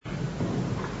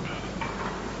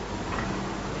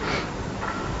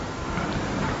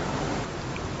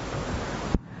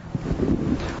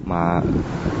มา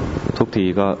ทุกที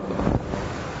ก็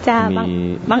จะ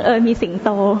บังเอิญมีสิงโต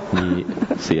มี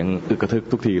เสียงอึกกระทึก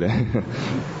ทุกทีเลย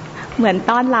เหมือน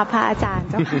ต้อนรับพระอาจารย์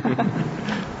เจ้า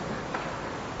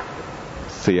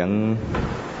เสี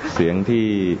ยงที่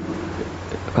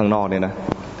ข้างนอกเนี่ยนะ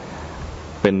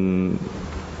เป็น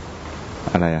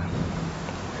อะไรอ่ะ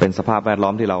เป็นสภาพแวดล้อ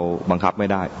มที่เราบังคับไม่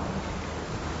ได้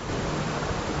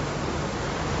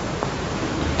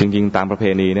จริงๆตามประเพ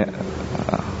ณีเนี่ย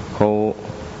เ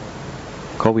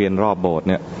ขาเวียนรอบโบสถ์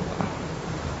เนี่ย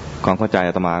ความเข้าใจ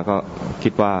อาตมาก็คิ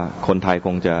ดว่าคนไทยค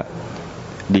งจะ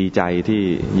ดีใจที่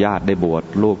ญาติได้บวช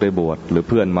ลูกได้บวชหรือเ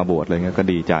พื่อนมาบวชอะไรเงี้ยก็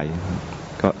ดีใจ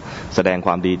ก็แสดงค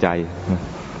วามดีใจ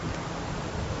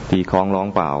ตีคล้องร้อง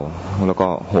เปล่าแล้วก็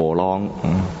โห่ร้อง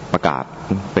ประกาศ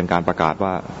เป็นการประกาศ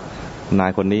ว่านา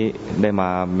ยคนนี้ได้มา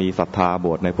มีศรัทธาบ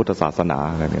วชในพุทธศาสนา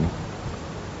อะไรอย่างนี้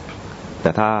แ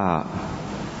ต่ถ้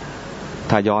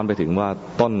าย้อนไปถึงว่า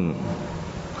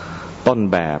ต้น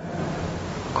แบบ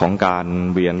ของการ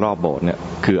เวียนรอบโบสถ์เนี่ย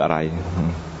คืออะไร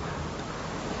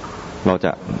เราจ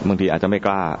ะบางทีอาจจะไม่ก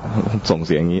ล้าส่งเ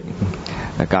สียงอย่างนี้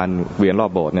การเวียนรอ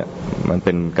บโบสถ์เนี่ยมันเ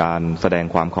ป็นการแสดง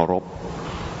ความเคารพ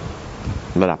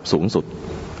ระดับสูงสุด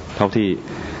เท่า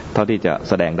ที่จะ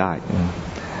แสดงได้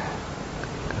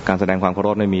การแสดงความเคาร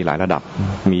พมีหลายระดับ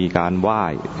มีการไหว้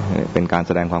เป็นการแ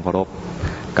สดงความเคารพ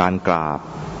การกราบ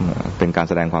เป็นการ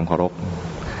แสดงความเคารพ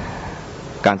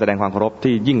การแสดงความเคารพ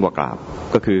ที่ยิ่งกว่ากราบ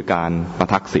ก็คือการประ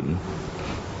ทักษิณ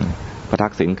ประทั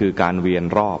กษิณคือการเวียน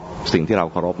รอบสิ่งที่เรา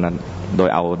เคารพนั้นโดย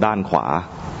เอาด้านขวา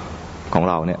ของ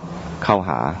เราเนี่ยเข้าห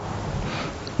า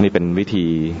นี่เป็นวิธี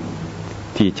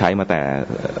ที่ใช้มาแต่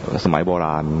สมัยโบร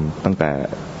าณตั้งแต่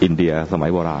อินเดียสมัย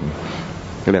โบราณ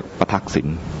ก็เรียกประทักษิณ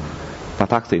ประ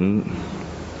ทักษิณ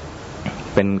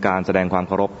เป็นการแสดงความเ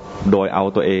คารพโดยเอา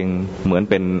ตัวเองเหมือน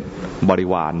เป็นบริ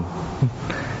วาร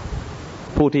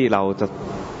ผู้ที่เราจะ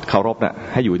เคารพน่ะ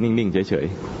ให้อยู่นิ่งๆเฉย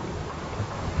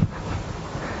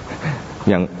ๆ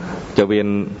อย่าง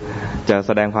จะแ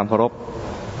สดงความเคารพ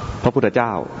พระพุทธเจ้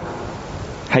า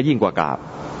ให้ยิ่งกว่ากราบ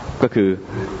ก็คือ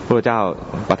พระพุทธเจ้า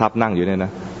ประทับนั่งอยู่เนี่ยน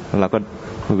ะเราก็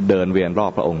เดินเวียนรอ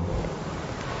บพระองค์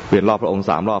เวียนรอบพระองค์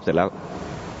3 รอบเสร็จแล้ว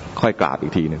ค่อยกราบอี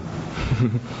กทีนึง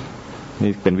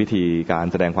นี่เป็นวิธีการ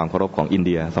แสดงความเคารพของอินเ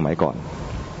ดียสมัยก่อน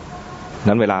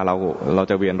นั้นเวลาเรา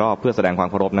จะเวียนรอบเพื่อแสดงความ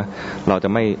เคารพนะเราจะ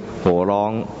ไม่โห่ร้อ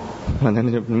งมันนั้น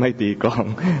จะไม่ตีกลอง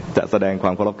จะแสดงคว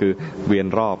ามเคารพคือเวียน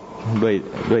รอบ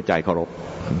ด้วยใจเคารพ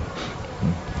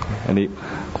อันนี้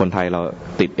คนไทยเรา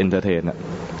ติดเอนเตอร์เทนนะ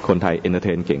คนไทยเอนเตอร์เท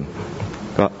นเก่ง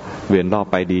ก็เวียนรอบ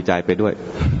ไปดีใจไปด้วย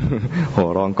โห่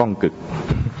ร้องก้องกึก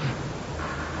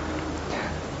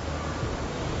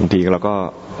บางทีเราก็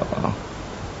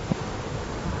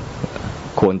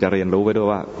ควรจะเรียนรู้ไว้ด้วย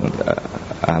ว่า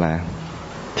อะไร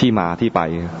ที่มาที่ไป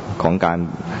ของก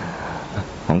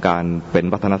ารเป็น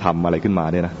วัฒนธรรมอะไรขึ้นมา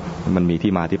เนี่ยนะมันมี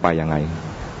ที่มาที่ไปยังไง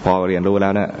พอเรียนรู้แล้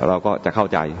วเนี่ยเราก็จะเข้า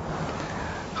ใจ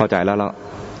แล้ว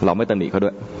เราไม่ตำหนิเขาด้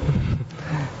วย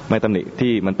ไม่ตำหนิ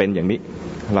ที่มันเป็นอย่างนี้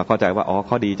เราเข้าใจว่าอ๋อเ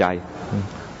ขาดีใจ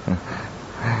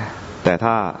แต่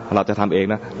ถ้าเราจะทำเอง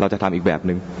นะเราจะทำอีกแบบห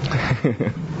นึ่ง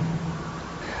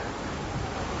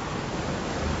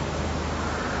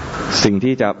สิ่ง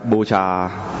ที่จะบูชา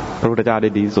พระพุทธเจ้าได้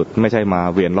ดีที่สุดไม่ใช่มา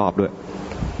เวียนรอบด้วย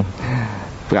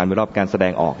การเวียนรอบการแสด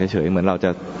งออกเฉยๆเหมือนเราจะ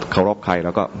เคารพใครแ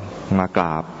ล้วก็มากร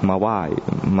าบมาไหว้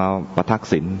มาประทัก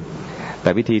ษิณแต่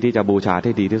วิธีที่จะบูชา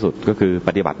ที่ดีที่สุดก็คือป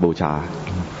ฏิบัติบูชา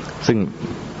ซึ่ง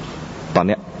ตอน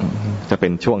นี้จะเป็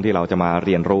นช่วงที่เราจะมาเ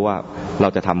รียนรู้ว่าเรา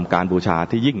จะทำการบูชา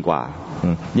ที่ยิ่งกว่า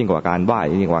การไหว้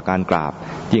ยิ่งกว่าการกราบ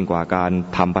ยิ่งกว่าการ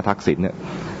ทำประทักษิณเนี่ย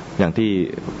อย่างที่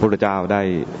พระพุทธเจ้าได้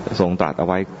ทรงตรัสเอา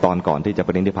ไว้ตอนก่อนที่จะป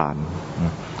รินิพพาน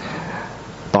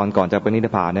ตอนก่อนจะปรินิ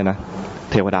พพานเนี่ยนะ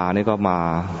เทวดานี่ก็มา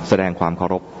แสดงความเคา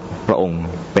รพพระองค์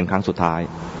เป็นครั้งสุดท้าย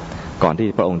ก่อนที่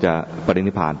พระองค์จะปริ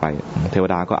นิพพานไปเทว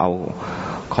ดาก็เอา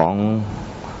ของ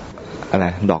อะไร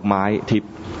ดอกไม้ทิพ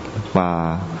ย์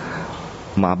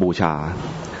มาบูชา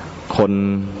ค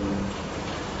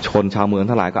นชาวเมือง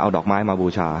ทั้งหลายก็เอาดอกไม้มาบู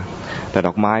ชาแต่ด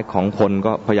อกไม้ของคน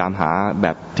ก็พยายามหาแบ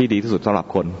บที่ดีที่สุดสำหรับ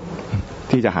คน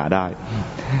ที่จะหาได้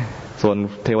ส่วน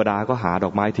เทวดาก็หาด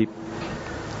อกไม้ทิพย์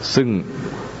ซึ่ง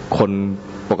คน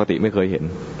ปกติไม่เคยเห็น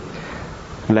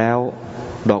แล้ว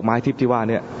ดอกไม้ทิพย์ที่ว่า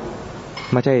เนี่ย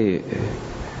ไม่ใ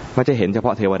ช่เห็นเฉพา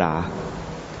ะเทวดา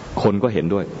คนก็เห็น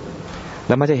ด้วยแ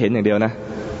ล้วไม่ใช่เห็นอย่างเดียวนะ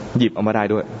หยิบเอามาได้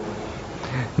ด้วย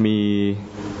มี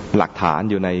หลักฐาน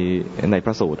อยู่ในพ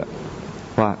ระสูตร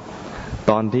ว่า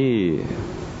ตอน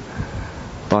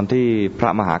ที่พระ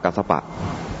มหากัสสปะ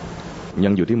ยั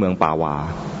งอยู่ที่เมืองปาวา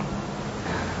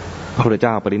พระพุทธเจ้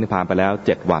าปรินิพพานไปแล้ว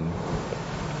7 วัน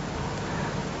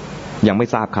ยังไม่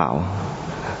ทราบข่าว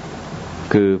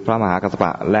คือพระมหากัสสป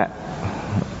ะและ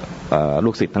ลู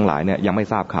กศิษย์ทั้งหลายเนี่ยยังไม่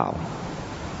ทราบข่าว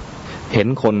เห็น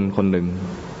คนคนหนึ่ง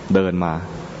เดินมา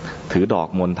ถือดอก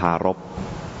มณฑารพ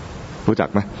รู้จัก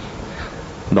ไหม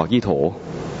ดอกยี่โถ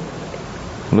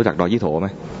รู้จักดอกยี่โถไหม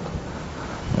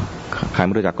ใครไ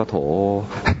ม่รู้จักก็โถ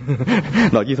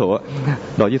ดอกยี่โถ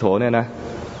เนี่ยนะ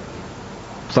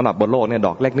สำหรับบนโลกเนี่ยด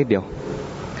อกเล็กนิดเดียว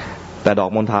แต่ดอก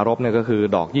มณฑารพเนี่ยก็คือ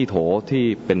ดอกยี่โถที่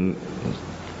เป็น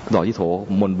ดอกยี่โถ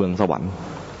มนเบืองสวรรค์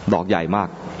ดอกใหญ่มาก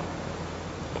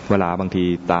เวลาบางที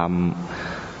ตาม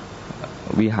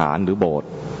วิหารหรือโบสถ์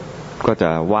ก็จะ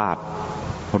วาด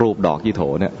รูปดอกยี่โถ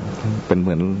เนี่ยเป็นเห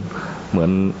มือ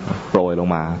นโปรยลง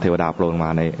มาเทวดาโปรยลงม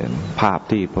าในภาพ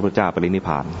ที่พระพุทธเจ้าปรินิพพ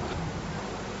าน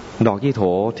ดอกยี่โถ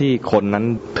ที่คนนั้น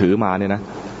ถือมาเนี่ยนะ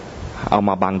เอา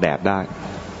มาบังแดดได้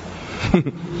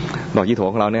ดอกยี่โถ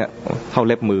ของเราเนี่ยเท่า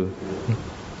เล็บมือ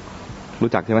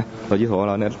รู้จักใช่ไหมดอกยี่โถของ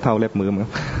เราเนี่ยเท่าเล็บมือมั้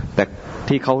งแต่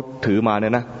ที่เขาถือมาเนี่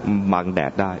ยนะบังแด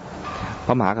ดได้พ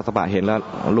ระมหากัสสปะเห็นแล้ว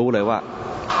รู้เลยว่า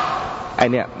ไอ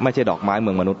เนี่ยไม่ใช่ดอกไม้เ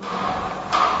มืองมนุษย์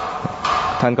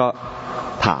ท่านก็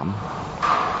ถาม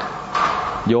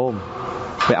โยม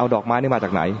ไปเอาดอกไม้นี่มาจา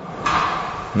กไหน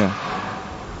เนี่ย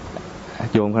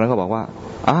โยมคนนั้นก็บอกว่า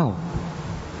อ้าว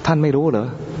ท่านไม่รู้เหรอ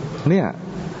เนี่ย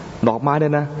ดอกไม้เนี่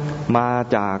ยนะมา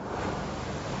จาก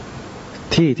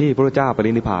ที่พระพุทธเจ้าป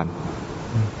รินิพพาน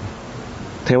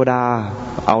เทวดา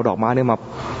เอาดอกไม้เนี่ย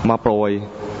มาโปรย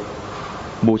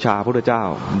บูชาพระพุทธเจ้า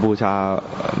บูชา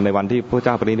ในวันที่พระพุทธเ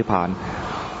จ้าปรินิพพาน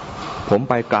ผม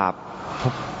ไปกราบ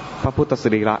พระพุทธส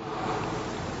รีระ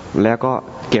แล้วก็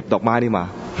เก็บดอกไม้นี่มา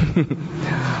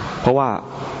เพราะว่า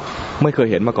ไม่เคย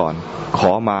เห็นมาก่อนข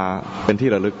อมาเป็นที่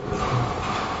ระลึก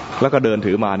แล้วก็เดิน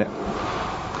ถือมาเนี่ย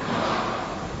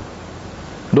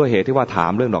ด้วยเหตุที่ว่าถา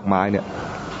มเรื่องดอกไม้เนี่ย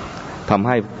ทำใ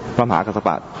ห้พระมหากัสสป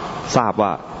ะทราบว่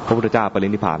าพระพุทธเจ้าปริ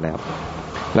นิพพาน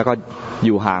แล้วก็อ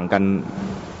ยู่ห่างกัน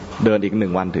เดินอีก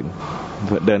1 วันถึง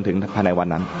ภายในวัน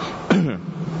นั้น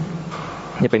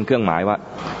นี่เป็นเครื่องหมายว่า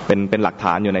เป็นหลักฐ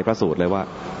านอยู่ในพระสูตรเลยว่า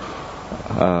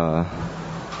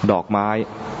ดอกไม้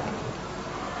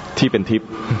ที่เป็นทิพย์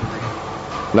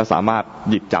และสามารถ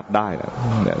หยิบจับได้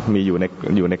มีอ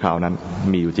ยู่ในคราวนั้น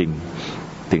มีอยู่จริง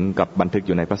ถึงกับบันทึกอ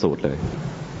ยู่ในพระสูตรเลย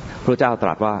พระเจ้าต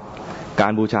รัสว่ากา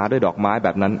รบูชาด้วยดอกไม้แบ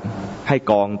บนั้นให้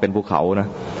กองเป็นภูเขานะ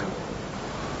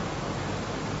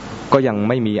ก็ยัง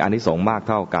ไม่มีอานิสงส์มากเ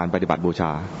ท่าการปฏิบัติบูช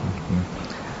า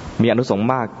มีอานิสงส์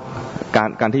มาก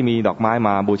การที่มีดอกไม้ม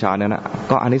าบูชาเนี่ยนะ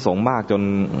ก็อานิสงส์มากจน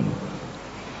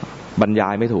บรรยา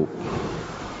ยไม่ถูก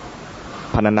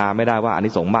พรรณนาไม่ได้ว่าอานิ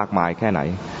สงส์มากมายแค่ไหน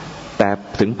แต่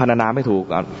ถึงพรรณนาไม่ถูก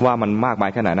ว่ามันมากมาย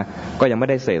แค่ไหนนะก็ยังไม่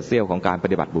ได้เศษเสี้ยวของการป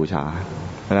ฏิบัติบูชา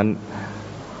เพราะฉะนั้น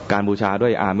การบูชาด้ว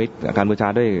ยอามิตรการบูชา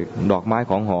ด้วยดอกไม้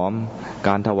ของหอมก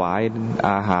ารถวาย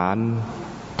อาหาร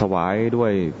ถวายด้ว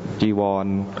ยจีวร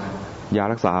ยา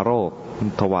รักษาโรค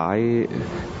ถวาย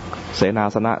เสนา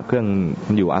สนะเครื่อง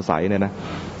อยู่อาศัยเนี่ยนะ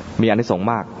มีอานิสงส์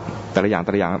มากแต่ละอย่าง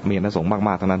มีอานิสงส์ม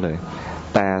ากๆทั้งนั้นเลย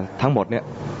แต่ทั้งหมดเนี่ย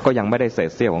ก็ยังไม่ได้เศษ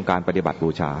เสี้ยวของการปฏิบัติบู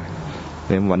ชา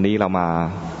วันนี้เรา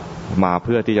มาเ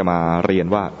พื่อที่จะมาเรียน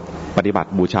ว่าปฏิบัติ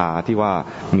บูชาที่ว่า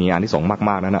มีอานิสงส์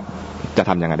มากๆนั้นนะจะ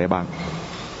ทำยังไงได้บ้าง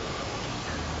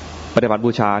ปฏิบัติบู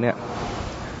ชาเนี่ย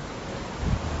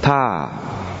ถ้า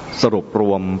สรุปร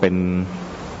วมเ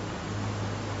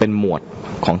ป็นหมวด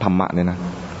ของธรรมะเนี่ยนะ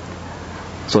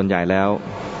ส่วนใหญ่แล้ว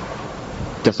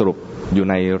จะสรุปอยู่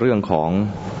ในเรื่องของ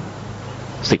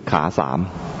สิกขา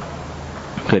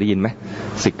3เคยได้ยินไหม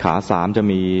สิกขา3จะ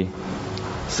มี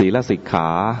ศีลสิกขา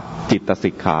จิตสิ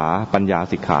กขาปัญญา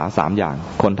สิกขา3อย่าง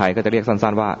คนไทยก็จะเรียก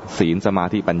สั้นๆว่าศีลสมา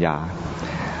ธิปัญญา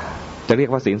จะเรีย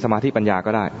กว่าศีลสมาธิปัญญา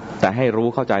ก็ได้แต่ให้รู้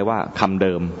เข้าใจว่าคำเ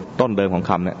ดิมต้นเดิมของ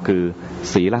คำเนี่ยคือ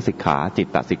ศีลสิกขาจิ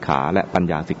ตสิกขาและปัญ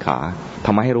ญาสิกขาท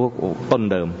ำให้รู้ต้น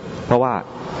เดิมเพราะว่า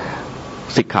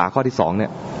สิกขาข้อที่2เนี่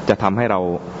ยจะทำให้เรา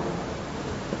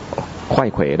ไขว้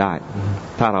เขวได้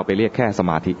ถ้าเราไปเรียกแค่ส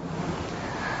มาธิ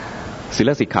ศี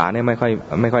ลสิกขาเนี่ยไม่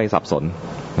ค่อยสับสน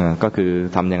ก็คือ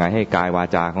ทำยังไงให้กายวา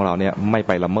จาของเราเนี่ยไม่ไ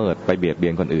ปละเมิดไปเบียดเบี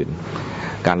ยนคนอื่น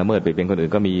การละเมิดเบียดเบียนคนอื่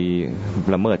นก็มี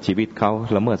ละเมิดชีวิตเขา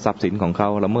ละเมิดทรัพย์สินของเขา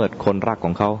ละเมิดคนรักข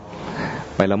องเขา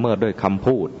ไปละเมิดด้วยคำ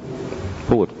พูด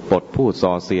ปดพูดส่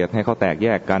อเสียดให้เขาแตกแย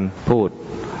กกันพูด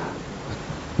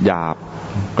หยาบ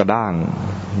กระด้าง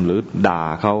หรือด่า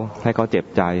เขาให้เขาเจ็บ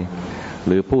ใจห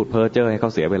รือพูดเพ้อเจ้อให้เข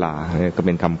าเสียเวลาก็เ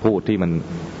ป็นคำพูดที่มัน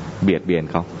เบียดเบียน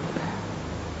เขา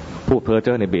พูดเพ้อเ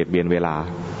จ้อในเบียดเบียนเวล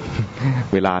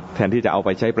าแทนที่จะเอาไป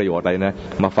ใช้ประโยชน์อะไรนะ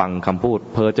มาฟังคำพูด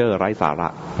เพ้อเจ้อไร้สาระ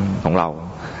ของเร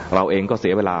าเองก็เสี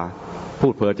ยเวลาพู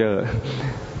ดเพ้อเจ้อ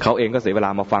เขาเองก็เสียเวลา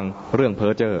มาฟังเรื่องเพ้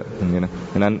อเจ้ออย่างนี้นะ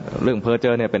ฉะนั้นเรื่องเพ้อเจ้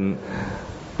อเนี่ยเ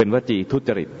ป็นวจีทุจ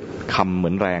ริตคำเหมื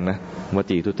อนแรงนะว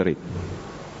จีทุจริต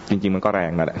จริงๆมันก็แร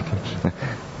งนั่นแหละ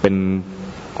เป็น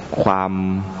ความ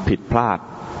ผิดพลาด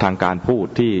ทางการพูด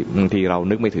ที่บางทีเรา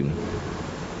นึกไม่ถึง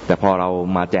แต่พอเรา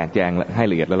มาแจกแจงให้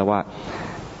ละเอียดแล้วว่า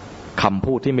คำ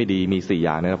พูดที่ไม่ดีมี4อ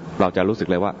ย่างนะครับเราจะรู้สึก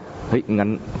เลยว่าเฮ้ยงั้น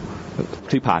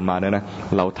ที่ผ่านมาเนี่ยนะ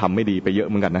เราทำไม่ดีไปเยอะ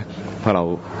เหมือนกันนะเพราะเรา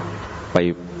ไป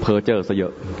เพ้อเจ้อซะเยอ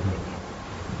ะ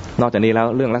นอกจากนี้แล้ว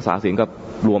เรื่องรักษาศีลก็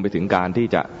รวมไปถึงการที่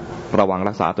จะระวัง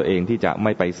รักษาตัวเองที่จะไ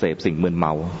ม่ไปเสพสิ่งมึนเม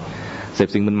าเสพ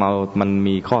สิ่งมึนเมามัน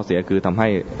มีข้อเสียคือทำให้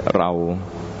เรา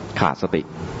ขาดสติ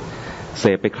เส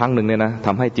พไปครั้งหนึ่งเนี่ยนะท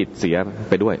ำให้จิตเสีย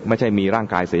ไปด้วยไม่ใช่มีร่าง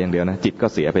กายเสียอย่างเดียวนะจิตก็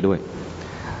เสียไปด้วย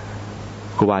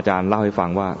ครูบาอาจารย์เล่าให้ฟัง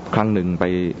ว่าครั้งหนึ่ง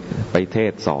ไปเท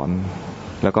ศสอน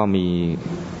แล้วก็มี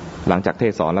หลังจากเท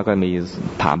ศสอนแล้วก็มี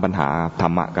ถามปัญหาธร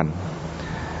รมะกัน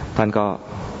ท่านก็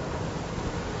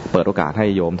เปิดโอกาสให้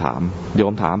โยมถ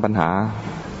ามปัญหา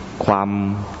ค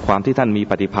วามที่ท่านมี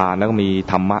ปฏิภาณแล้วก็มี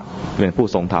ธรรมะเป็นผู้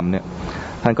ทรงธรรมเนี่ย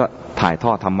ท่านก็ถ่ายท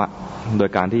อดธรรมะโดย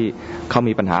การที่เขา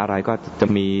มีปัญหาอะไรก็จะ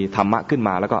มีธรรมะขึ้นม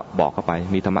าแล้วก็บอกเข้าไป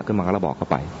มีธรรมะขึ้นมาแล้วบอกเข้า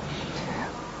ไป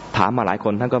ถามมาหลายค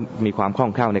นท่านก็มีความคล่อ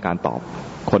งแคล่วในการตอบ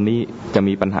คนนี้จะ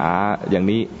มีปัญหาอย่าง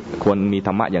นี้ควรมีธ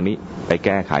รรมะอย่างนี้ไปแ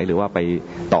ก้ไขหรือว่าไป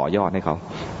ต่อยอดให้เขา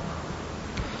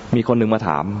มีคนหนึ่งมาถ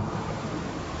า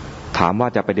มว่า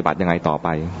จะปฏิบัติยังไงต่อไป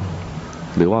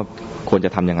หรือว่าควรจะ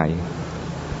ทำยังไง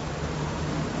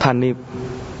ท่านนี่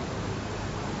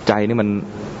ใจนี่มัน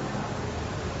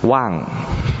ว่า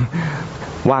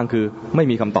งคือไม่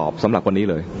มีคำตอบสำหรับคนนี้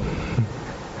เลย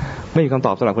ไม่มีคำต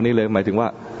อบสำหรับคนนี้เลยหมายถึงว่า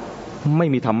ไม่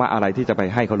มีธรรมะอะไรที่จะไป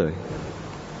ให้เขาเลย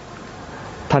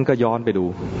ท่านก็ย้อนไป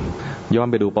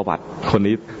ดูประวัติคน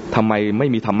นี้ทำไมไม่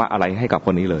มีธรรมะอะไรให้กับค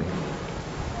นนี้เลย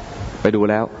ไปดู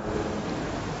แล้ว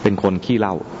เป็นคนขี้เห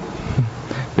ล้า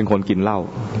เป็นคนกินเหล้า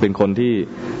เป็นคนที่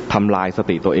ทำลายส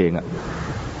ติตัวเองอ่ะ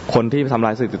คนที่ทำล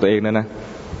ายสติตัวเองนั่นนะ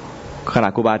ขณะ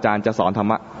ครูบาอาจารย์จะสอนธรร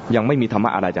มะยังไม่มีธรรมะ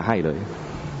อะไรจะให้เลย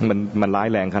มันร้าย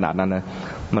แรงขนาดนั้นนะ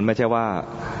มันไม่ใช่ว่า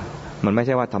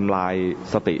ทำลาย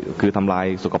สติคือทำลาย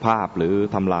สุขภาพหรือ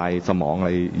ทำลายสมองอะไ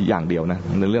รอย่างเดียวนะ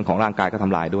ในเรื่องของร่างกายก็ท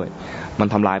ำลายด้วยมัน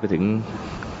ทำลายไปถึง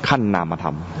ขั้นนามธร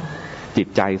รมจิต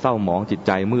ใจเศร้าหมองจิตใ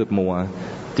จมืดมัว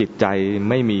จิตใจ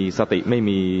ไม่มีสติไม่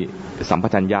มีสัมป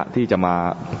ชัญญะที่จะมา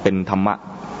เป็นธรรมะ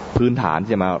พื้นฐาน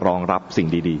ที่จะมารองรับสิ่ง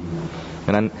ดีๆเพร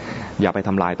าะนั้นอย่าไปท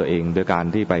ำลายตัวเองโดยการ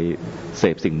ที่ไปเส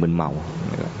พสิ่งมึนเมา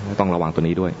ต้องระวังตัว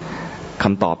นี้ด้วยค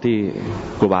ำตอบที่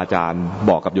ครูบาอาจารย์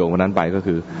บอกกับโยมคนนั้นไปก็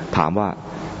คือถามว่า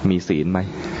มีศีลไหม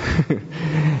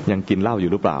ยังกินเหล้าอ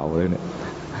ยู่หรือเปล่าเลยเนี่ย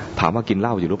ถามว่ากินเห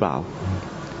ล้าอยู่หรือเปล่า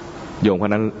โยมค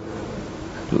นนั้น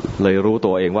เลยรู้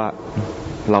ตัวเองว่า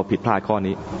เราผิดพลาดข้อ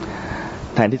นี้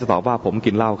แทนที่จะตอบว่าผม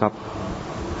กินเหล้าครับ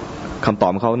คำตอ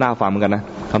บเขาน่าฟังเหมือนกันนะ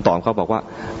คำตอบเขาบอกว่า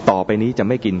ต่อไปนี้จะ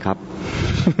ไม่กินครับ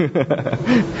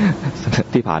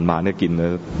ที่ผ่านมาเนี่ยกิน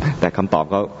แต่คำตอบ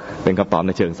เขาเป็นคำตอบใ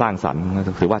นเชิงสร้างสรรค์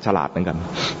ถือว่าฉลาดเหมือนกัน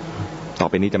ต่อ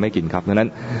ไปนี้จะไม่กินครับดังนั้น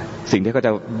สิ่งที่เขาจ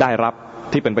ะได้รับ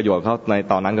ที่เป็นประโยชน์เขาใน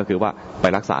ตอนนั้นก็คือว่าไป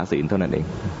รักษาศีลเท่านั้นเอง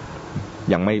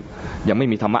ยังไม่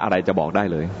มีธรรมะอะไรจะบอกได้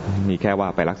เลยมีแค่ว่า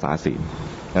ไปรักษาศีล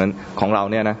ดังนั้นของเรา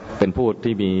เนี่ยนะเป็นผู้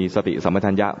ที่มีสติสัมป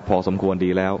ชัญญะพอสมควรดี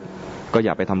แล้วก็อ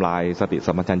ย่าไปทำลายสติ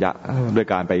สัมปชัญญะด้วย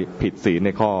การไปผิดศีลใน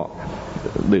ข้อ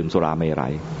ดื่มสุราเมรั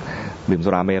ยดื่มสุ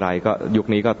ราเมรัยก็ยุค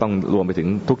นี้ก็ต้องรวมไปถึง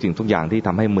ทุกสิ่งทุกอย่างที่ท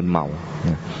ำให้มึนเมา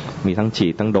มีทั้งฉี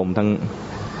ดทั้งดมทั้ง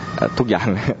ทุกอย่าง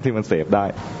ที่มันเสพได้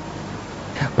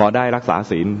พอได้รักษา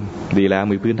ศีลดีแล้ว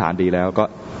มีพื้นฐานดีแล้วก็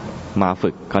มาฝึ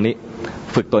กคราวนี้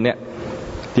ฝึกตัวเนี้ย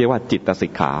เรียกว่าจิตสิ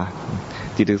กขา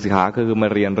จิตสิกขาคือมา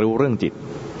เรียนรู้เรื่องจิต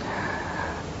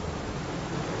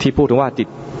ที่พูดถึงว่าจิต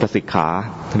สิกขา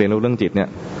เรียนรู้เรื่องจิตเนี่ย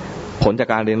ผลจาก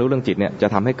การเรียนรู้เรื่องจิตเนี่ยจะ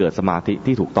ทำให้เกิดสมาธิ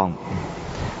ที่ถูกต้อง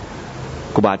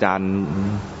ครูบาอาจารย์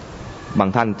บาง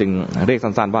ท่านจึงเรียก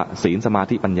สั้นๆว่าศีลสมา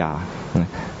ธิปัญญา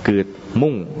คือ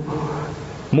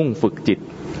มุ่งฝึกจิต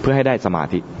เพื่อให้ได้สมา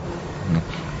ธิ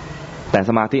แต่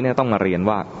สมาธิเนี่ยต้องมาเรียน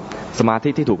ว่าสมาธิ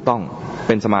ที่ถูกต้องเ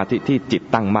ป็นสมาธิที่จิต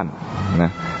ตั้งมั่นน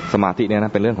ะสมาธิเนี่ยน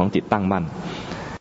ะเป็นเรื่องของจิตตั้งมั่น